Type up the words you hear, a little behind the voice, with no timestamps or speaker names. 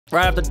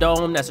right off the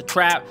dome. That's a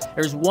trap.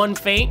 There's one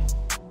feint.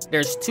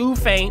 There's two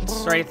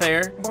feints right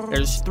there.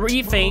 There's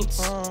three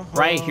feints.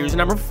 Right, here's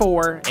number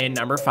 4 and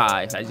number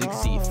 5. As you can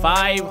see,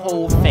 5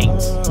 whole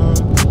feints.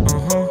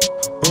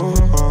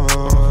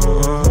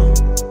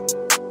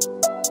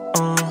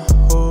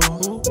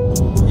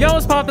 Yo,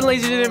 what's poppin',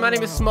 ladies and gentlemen? My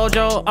name is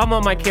Smojo. I'm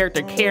on my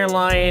character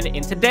Caroline,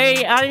 and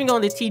today I'm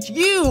going to teach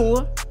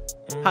you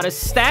how to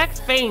stack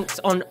feints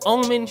on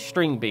Omen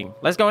string beam.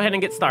 Let's go ahead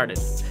and get started.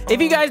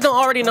 If you guys don't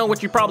already know,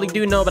 what you probably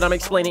do know, but I'm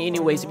explaining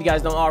anyways. If you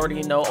guys don't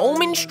already know,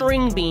 Omen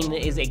string beam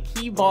is a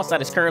key boss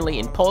that is currently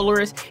in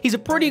Polaris. He's a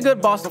pretty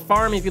good boss to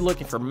farm if you're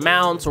looking for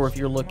mounts or if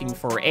you're looking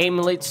for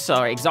amulets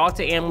or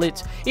exalted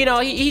amulets. You know,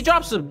 he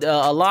drops a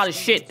lot of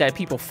shit that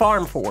people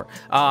farm for.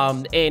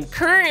 And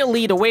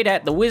currently, the way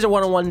that the Wizard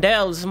 101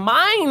 devs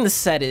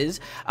mindset is,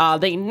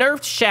 they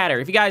nerfed Shatter.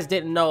 If you guys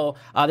didn't know,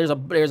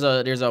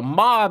 there's a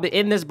mob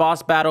in this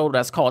boss battle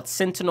that's called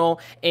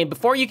Sentinel, and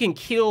before you can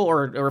kill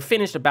or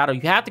finish the battle,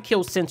 you have to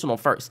kill Sentinel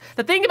first.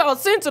 The thing about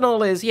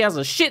Sentinel is he has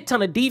a shit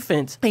ton of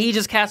defense, and he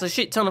just casts a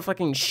shit ton of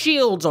fucking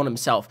shields on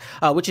himself,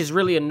 which is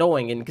really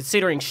annoying. And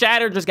considering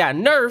Shatter just got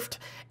nerfed,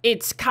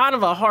 it's kind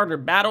of a harder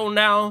battle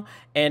now,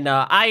 and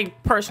I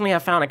personally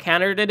have found a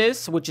counter to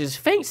this, which is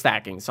feint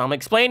stacking. So I'm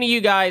explaining to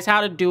you guys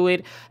how to do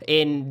it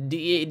in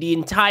the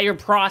entire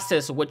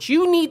process of what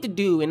you need to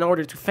do in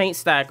order to feint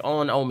stack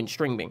on Omen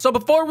string beam. So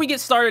before we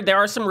get started, there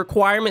are some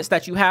requirements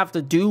that you have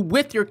to do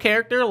with your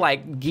character,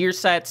 like gear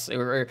sets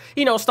or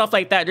you know, stuff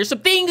like that. There's some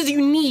things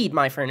you need,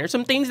 my friend. There's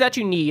some things that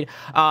you need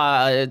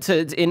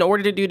in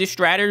order to do this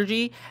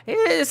strategy.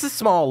 It's a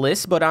small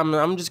list, but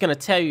I'm just gonna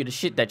tell you the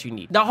shit that you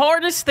need. The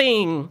hardest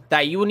thing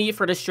that you will need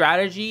for this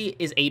strategy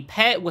is a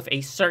pet with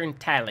a certain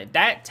talent.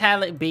 That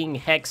talent being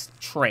hex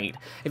trained.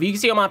 If you can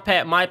see on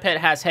my pet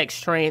has hex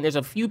trained. There's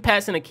a few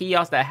pets in the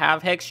kiosk that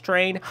have hex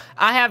trained.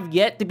 I have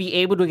yet to be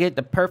able to get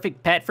the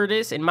perfect pet for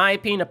this. In my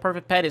opinion, the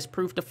perfect pet is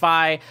Proof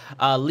Defy,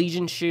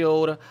 Legion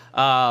Shield,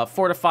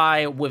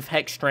 Fortify with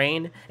hex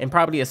trained, and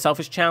probably a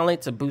selfish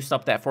challenge to boost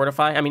up that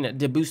Fortify. I mean,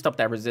 to boost up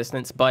that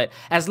resistance. But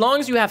as long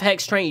as you have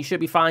hex trained, you should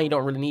be fine. You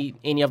don't really need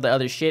any of the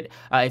other shit.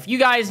 If you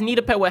guys need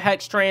a pet with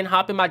hex trained,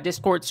 hop in my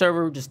Discord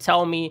server. Just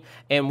tell me,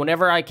 and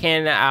whenever I can,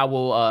 I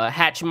will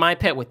hatch my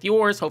pet with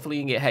yours. Hopefully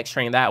you can get hex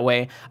trained that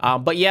way.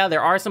 But yeah,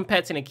 there are some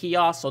pets in the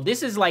kiosk, so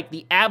this is like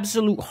the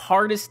absolute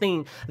hardest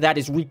thing that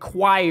is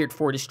required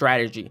for the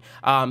strategy.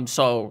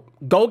 So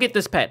go get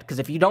this pet, because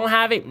if you don't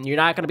have it, you're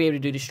not going to be able to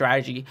do the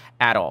strategy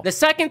at all. The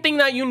second thing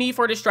that you need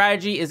for the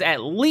strategy is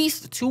at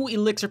least 2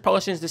 elixir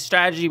potions. This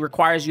strategy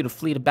requires you to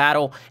flee the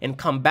battle and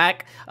come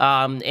back,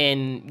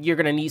 and you're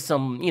gonna need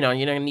some, you know,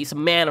 you're gonna need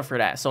some mana for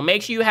that. So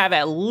make sure you have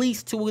at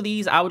least 2 of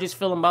these. I would just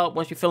fill them up.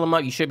 Once you fill them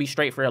up, you should be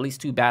straight for at least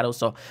 2 battles.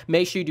 So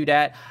make sure you do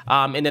that.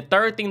 And the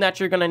third thing that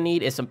you're gonna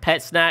need is some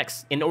pet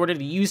snacks. In order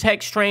to use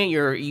hex train,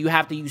 you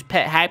have to use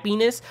pet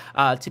happiness.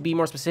 To be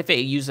more specific,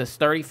 it uses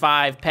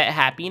 35 pet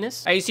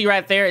happiness. As you see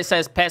right there, it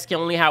says pets can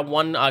only have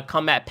 1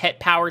 combat pet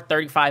power,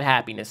 35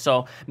 happiness.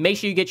 So make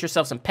sure you get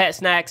yourself some pet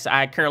snacks.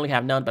 I currently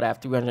have none, but I have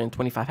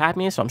 325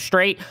 happiness, so I'm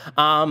straight.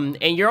 And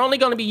you're only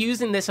going to be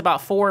using this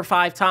about 4 or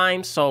 5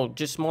 times. So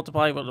just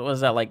multiply. What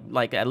was that,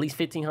 like at least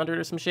 1,500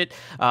 or some shit?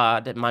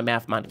 That my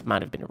math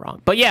might have been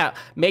wrong. But yeah,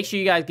 make sure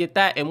you guys get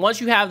that. And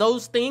once you have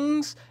those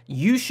things,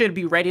 you should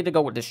be ready to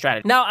go with the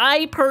strategy. Now,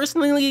 I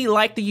personally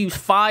like to use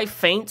 5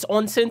 feints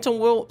on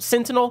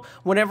Sentinel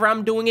whenever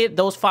I'm doing it.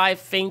 Those 5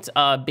 feints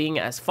being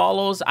as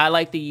follows. I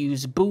like to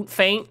use boot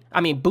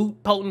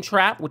potent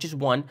trap, which is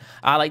 1.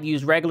 I like to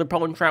use regular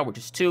potent trap, which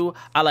is 2.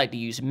 I like to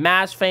use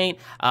mass feint,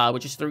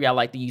 which is 3. I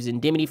like to use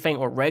indemnity feint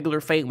or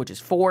regular feint, which is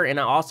 4. And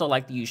I also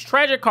like to use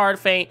treasure card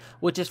feint,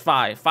 which is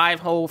 5. 5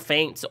 whole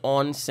feints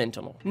on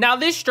Sentinel. Now,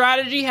 this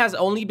strategy has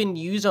only been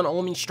used on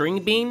Omen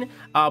string beam,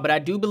 but I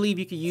do believe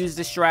you can use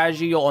this strategy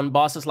on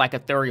bosses like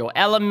Ethereal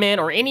Element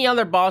or any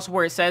other boss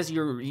where it says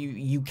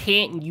you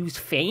can't use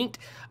feint.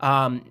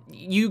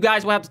 You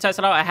guys will have to test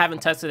it out. I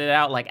haven't tested it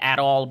out like at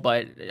all,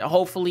 but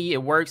hopefully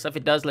it works. If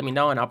it does, let me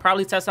know, and I'll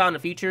probably test it out in the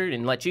future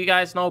and let you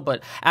guys know.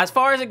 But as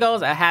far as it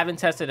goes, I haven't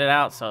tested it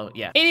out, so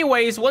yeah.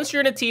 Anyways, once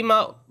you're in a team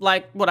up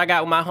like what I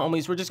got with my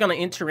homies, we're just gonna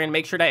enter in,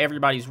 make sure that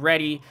everybody's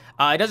ready.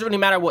 It doesn't really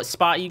matter what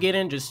spot you get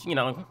in, just you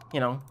know,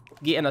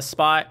 get in a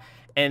spot.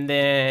 And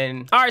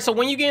then, all right, so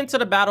when you get into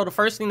the battle, the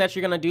first thing that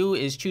you're gonna do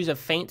is choose a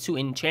feint to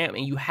enchant,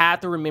 and you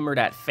have to remember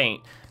that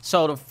feint.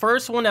 So the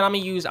first one that I'm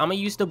gonna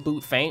use the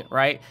boot feint,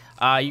 right?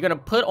 You're gonna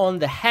put on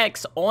the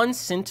hex on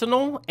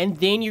Sentinel, and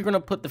then you're gonna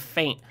put the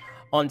feint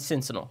on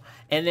Sentinel.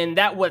 And then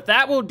what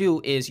that will do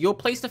is you'll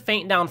place the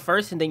feint down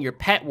first, and then your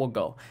pet will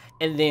go.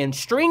 And then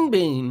string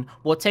beam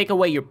will take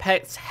away your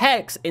pet's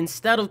hex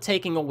instead of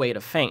taking away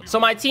the feint. So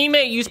my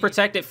teammate used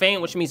protected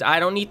feint, which means I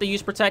don't need to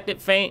use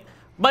protected feint.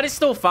 But it's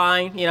still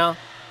fine, you know.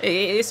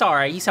 It's all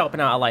right. He's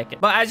helping out. I like it.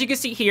 But as you can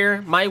see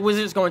here, my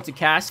wizard is going to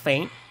cast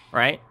feint,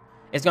 right?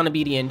 It's going to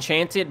be the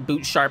enchanted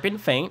boot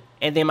sharpened feint.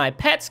 And then my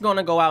pet's going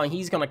to go out and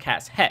he's going to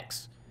cast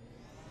hex.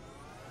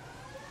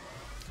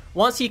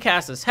 Once he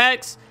casts his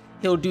hex,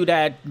 he'll do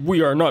that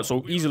 "we are not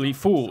so easily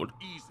fooled,"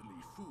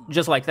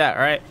 just like that,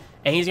 right?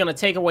 And he's gonna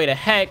take away the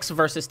Hex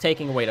versus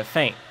taking away the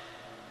Feint.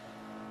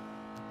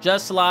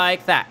 Just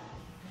like that.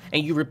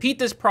 And you repeat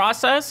this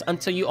process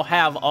until you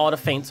have all the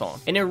feints on.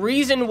 And the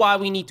reason why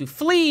we need to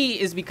flee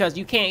is because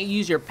you can't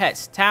use your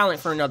pet's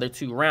talent for another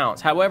 2 rounds.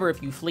 However,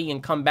 if you flee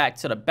and come back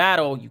to the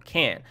battle, you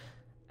can.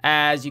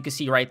 As you can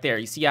see right there.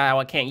 You see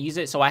how I can't use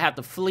it? So I have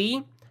to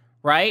flee,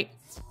 right?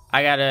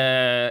 I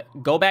gotta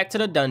go back to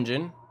the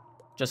dungeon,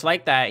 just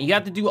like that. You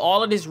have to do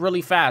all of this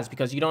really fast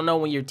because you don't know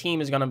when your team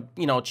is gonna,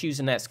 you know, choose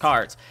the next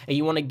cards. And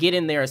you wanna get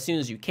in there as soon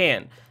as you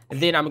can. And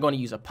then I'm gonna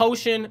use a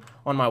potion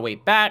on my way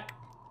back.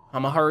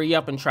 I'm gonna hurry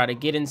up and try to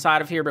get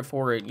inside of here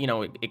before it, you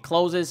know, it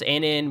closes,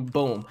 and then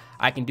boom,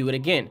 I can do it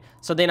again.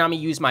 So then I'm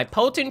gonna use my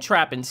potent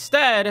trap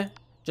instead,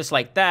 just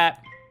like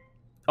that.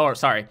 Oh,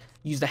 sorry,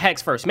 use the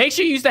Hex first. Make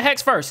sure you use the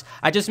Hex first.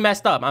 I just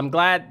messed up. I'm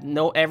glad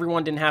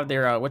everyone didn't have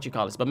their,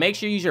 but make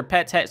sure you use your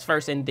pet's Hex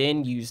first and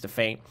then use the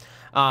Feint.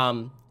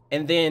 And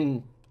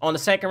then on the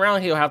second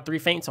round, he'll have 3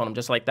 feints on him,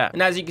 just like that.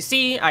 And as you can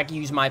see, I can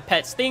use my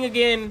pet's thing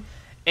again,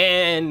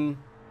 and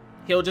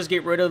he'll just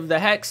get rid of the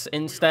Hex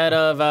instead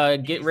of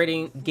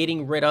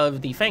getting rid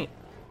of the Feint,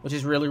 which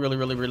is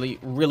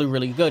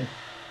really good.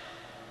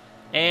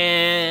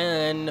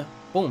 And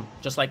boom,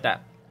 just like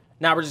that.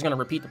 Now we're just gonna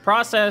repeat the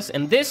process,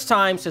 and this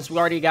time, since we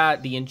already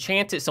got the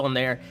Enchanted on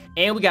there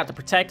and we got the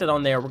Protected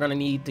on there, we're gonna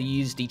need to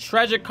use the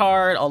treasure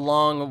card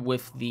along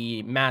with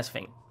the Mass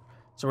Feint.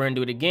 So we're gonna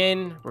do it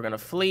again. We're gonna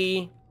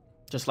flee,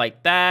 just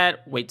like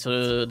that. Wait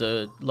till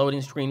the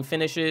loading screen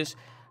finishes.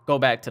 Go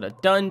back to the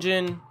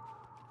dungeon.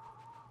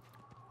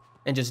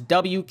 And just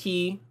W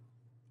key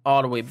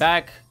all the way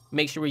back.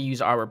 Make sure we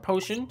use our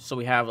potion so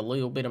we have a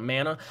little bit of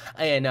mana.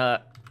 And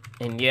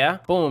yeah,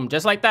 boom,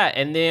 just like that.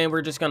 And then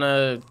we're just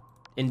gonna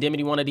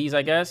indemnity one of these,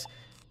 I guess.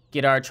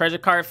 Get our treasure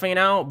card feint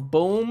out.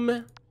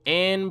 Boom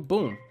and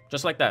boom,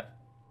 just like that.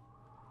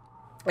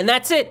 And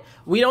that's it.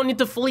 We don't need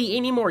to flee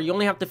anymore. You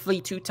only have to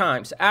flee 2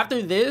 times.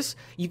 After this,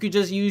 you could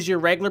just use your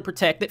regular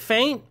protected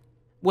feint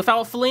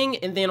without fleeing,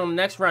 and then on the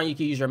next round you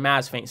can use your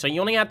mass feint. So you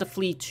only have to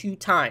flee 2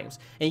 times,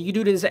 and you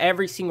do this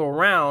every single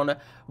round,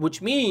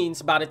 which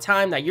means by the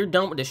time that you're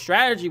done with the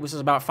strategy, which is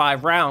about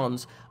 5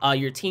 rounds,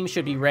 your team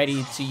should be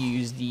ready to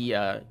use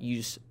the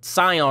use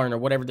Scion or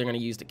whatever they're going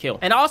to use to kill.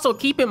 And also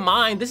keep in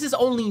mind, this is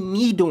only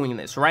me doing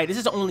this, right? This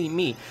is only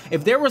me.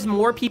 If there was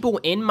more people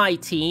in my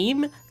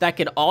team that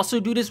could also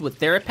do this with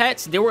their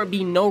pets, there would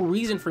be no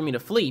reason for me to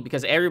flee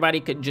because everybody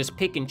could just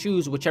pick and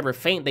choose whichever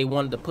feint they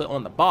wanted to put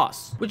on the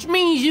boss, which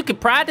means you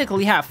could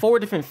practically have 4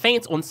 different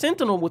feints on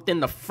Sentinel within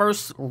the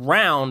first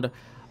round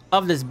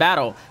of this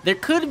battle. There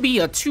could be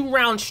a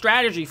 2-round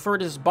strategy for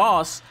this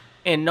boss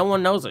and no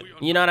one knows it,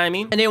 you know what I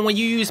mean? And then when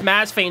you use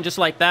mass feint just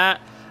like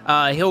that,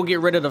 he'll get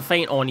rid of the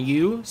feint on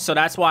you. So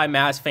that's why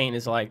mass feint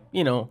is like,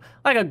 you know,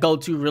 like a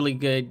go-to really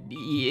good.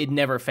 It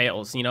never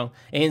fails, you know?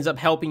 It ends up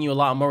helping you a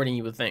lot more than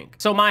you would think.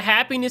 So my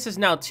happiness is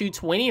now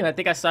 220, and I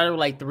think I started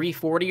with like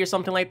 340 or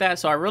something like that.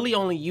 So I really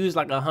only use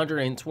like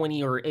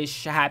 120 or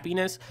ish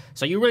happiness.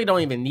 So you really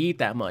don't even need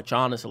that much,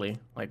 honestly,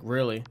 like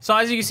really. So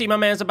as you can see, my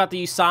man's about to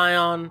use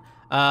Scion.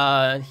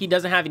 He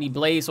doesn't have any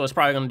blaze, so it's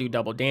probably gonna do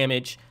double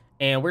damage.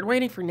 And we're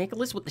waiting for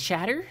Nicholas with the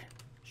shatter.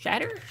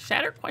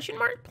 Shatter, question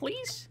mark,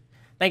 please.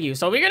 Thank you.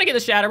 So we're gonna get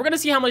the shatter. We're gonna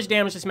see how much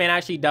damage this man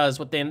actually does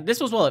within, this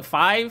was what,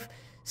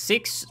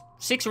 6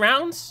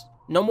 rounds?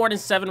 No more than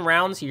 7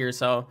 rounds here.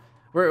 So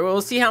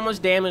we'll see how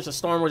much damage the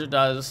Storm Wizard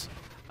does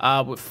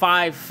with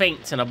 5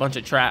 feints and a bunch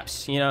of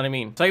traps. You know what I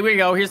mean? So here we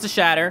go. Here's the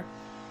shatter.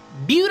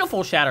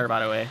 Beautiful shatter,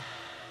 by the way.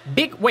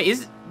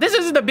 This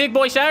isn't the big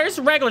boy shatter. It's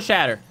a regular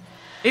shatter.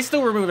 It's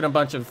still removing a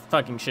bunch of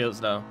fucking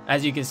shields though,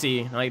 as you can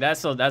see. Like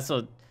that's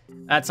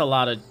a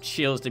lot of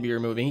shields to be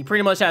removing. He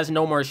pretty much has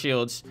no more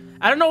shields.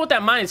 I don't know what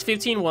that minus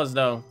 15 was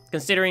though,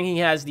 considering he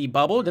has the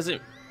bubble. Does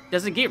it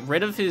get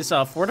rid of his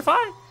fortify?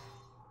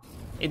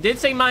 It did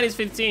say minus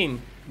 15,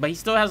 but he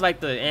still has like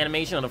the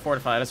animation of the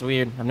fortify. That's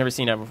weird. I've never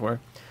seen that before.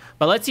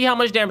 But let's see how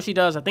much damage he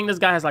does. I think this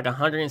guy has like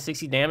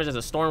 160 damage as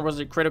a Storm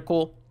Wizard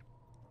critical.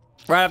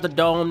 Right off the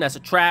dome, that's a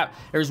trap.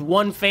 There's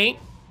 1 feint.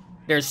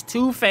 There's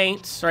 2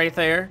 feints right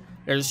there.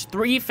 There's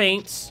 3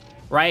 feints,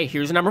 right?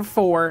 Here's number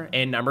 4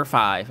 and number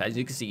 5. As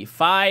you can see,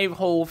 5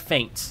 whole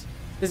feints.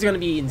 This is going to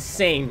be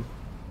insane.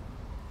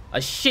 A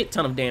shit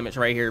ton of damage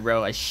right here,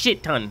 bro. A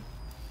shit ton.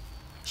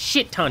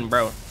 Shit ton,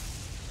 bro.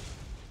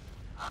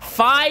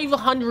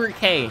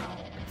 500k.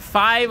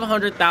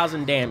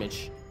 500,000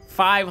 damage.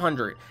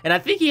 500. And I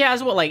think he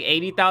has, what, like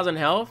 80,000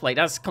 health? Like,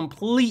 that's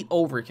complete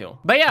overkill.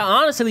 But yeah,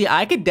 honestly,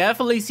 I could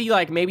definitely see,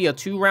 like, maybe a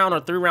 2-round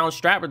or 3-round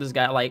strat with this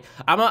guy. Like,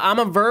 I'm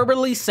a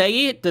verbally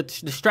say it. The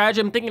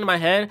strategy I'm thinking in my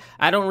head,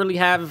 I don't really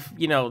have,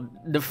 you know,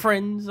 the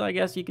friends, I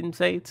guess you can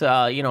say,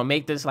 to, you know,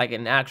 make this, like,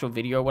 an actual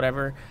video or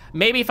whatever.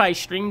 Maybe if I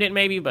streamed it,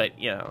 maybe, but,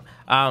 you know.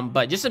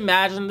 But just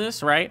imagine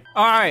this, right?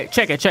 All right,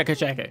 check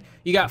it.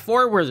 You got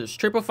 4 wizards,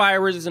 triple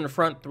fire wizards in the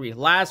front 3.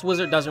 Last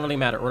wizard doesn't really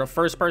matter, or the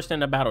first person in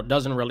the battle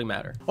doesn't really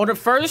matter. On the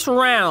first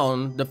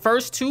round, the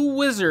first 2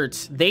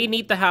 wizards, they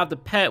need to have the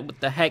pet with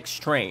the hex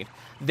trained.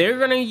 they're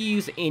gonna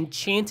use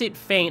enchanted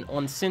feint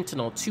on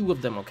Sentinel, 2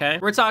 of them, okay?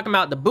 We're talking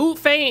about the boot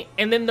feint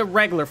and then the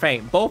regular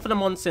feint, both of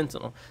them on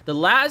Sentinel. The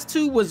last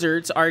 2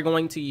 wizards are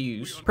going to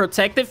use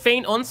protective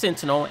feint on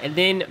Sentinel and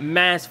then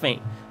mass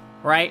feint,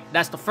 right?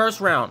 That's the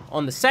first round.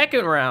 On the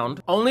second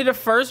round, only the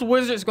first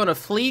wizard's gonna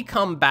flee,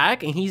 come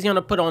back, and he's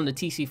gonna put on the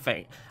TC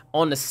feint.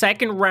 On the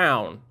second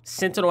round,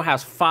 Sentinel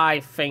has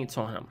 5 feints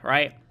on him,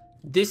 right?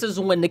 This is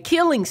when the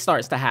killing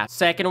starts to happen.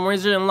 Second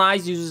wizard in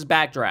line uses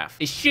backdraft.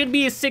 It should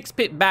be a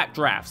 6-pit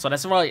backdraft, so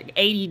that's around like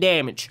 80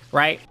 damage,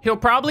 right? He'll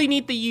probably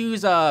need to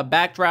use a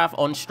backdraft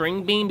on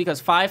string beam because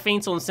 5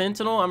 feints on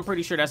Sentinel, I'm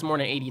pretty sure that's more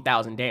than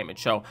 80,000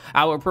 damage. So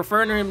I would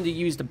prefer him to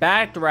use the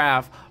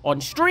backdraft on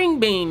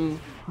string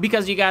beam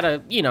because you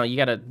gotta, you know, you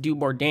gotta do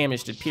more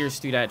damage to pierce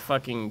through that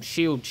fucking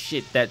shield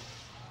shit that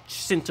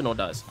Sentinel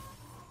does.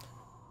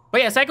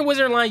 But yeah, second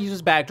wizard in line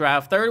uses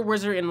backdraft. Third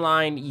wizard in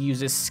line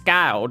uses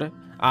Scald.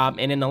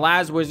 And then the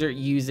last wizard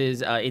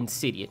uses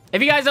Insidiate.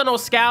 If you guys don't know,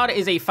 Scald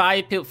is a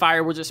 5-pit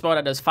fire wizard spell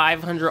that does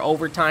 500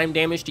 overtime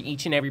damage to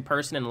each and every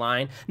person in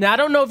line. Now, I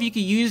don't know if you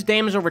can use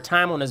damage over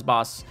time on this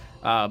boss,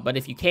 but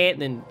if you can't,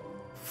 then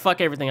fuck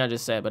everything I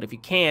just said. But if you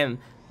can,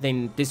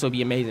 then this will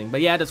be amazing.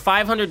 But yeah, it does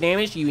 500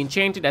 damage. You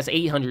enchant it, that's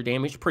 800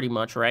 damage, pretty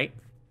much, right?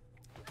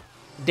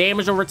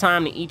 Damage over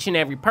time to each and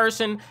every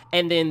person,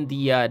 and then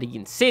the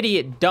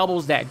Insidiate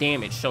doubles that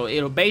damage, so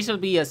it'll basically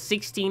be a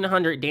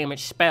 1600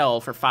 damage spell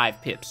for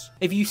 5 pips.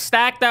 If you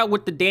stack that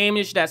with the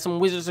damage that some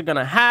wizards are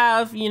gonna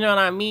have, you know what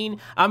I mean,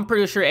 I'm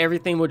pretty sure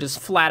everything will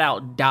just flat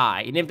out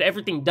die. And if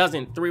everything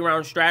doesn't,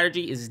 3-round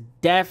strategy is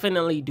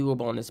definitely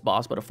doable on this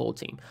boss with a full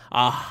team,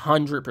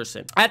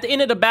 100%. At the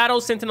end of the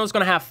battle, Sentinel's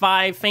gonna have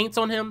 5 feints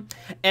on him.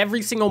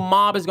 Every single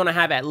mob is gonna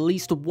have at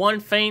least 1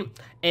 feint,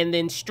 and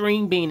then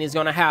String Bean is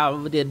gonna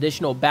have the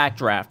additional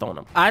backdraft on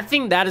him. I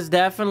think that is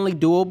definitely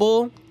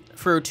doable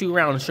for a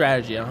 2-round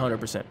strategy,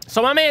 100%.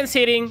 So my man's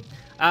hitting.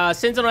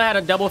 Sentinel had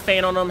a double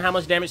feint on him. How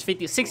much damage?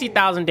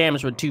 60,000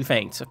 damage with 2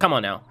 feints. So come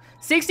on now.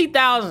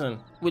 60,000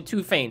 with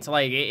 2 feints.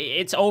 Like,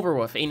 it's over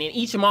with. And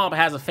each mob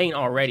has a feint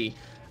already.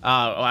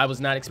 I was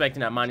not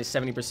expecting that minus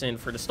 70%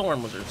 for the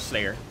Storm Wizard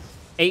Slayer.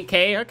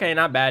 8K, okay,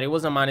 not bad. It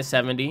wasn't minus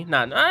 70.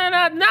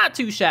 Not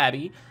too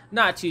shabby.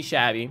 Not too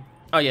shabby.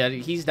 Oh yeah,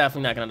 he's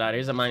definitely not gonna die.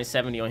 There's a minus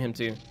 70 on him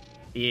too.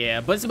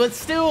 Yeah, but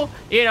still,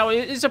 you know,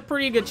 it's a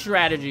pretty good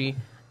strategy.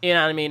 You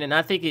know what I mean? And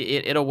I think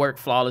it'll work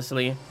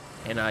flawlessly.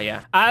 And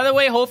yeah. Either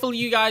way, hopefully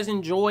you guys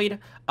enjoyed.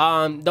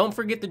 Don't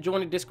forget to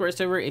join the Discord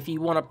server if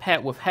you want a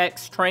pet with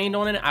Hex trained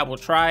on it. I will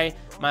try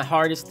my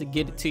hardest to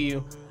get it to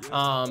you.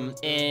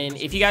 And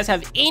if you guys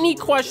have any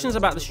questions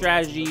about the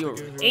strategy or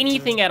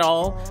anything at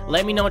all,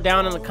 let me know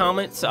down in the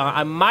comments.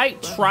 I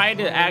might try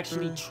to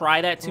actually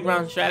try that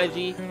 2-round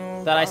strategy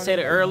that I said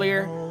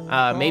earlier.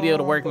 Maybe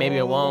it'll work, maybe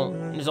it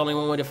won't. There's only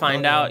one way to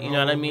find out, you know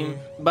what I mean?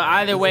 But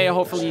either way,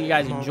 hopefully you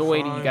guys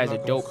enjoyed it. You guys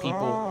are dope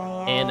people.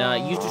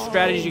 And use the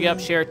strategy up,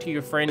 share it to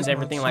your friends,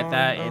 everything like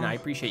that. And I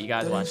appreciate you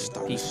guys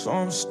watching. Peace. So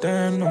I'm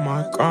standing on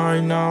my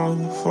grind now.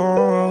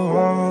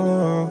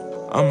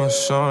 I'ma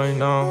shine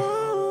now.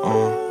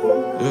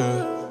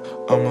 Yeah.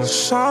 I'ma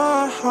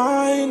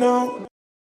shine now.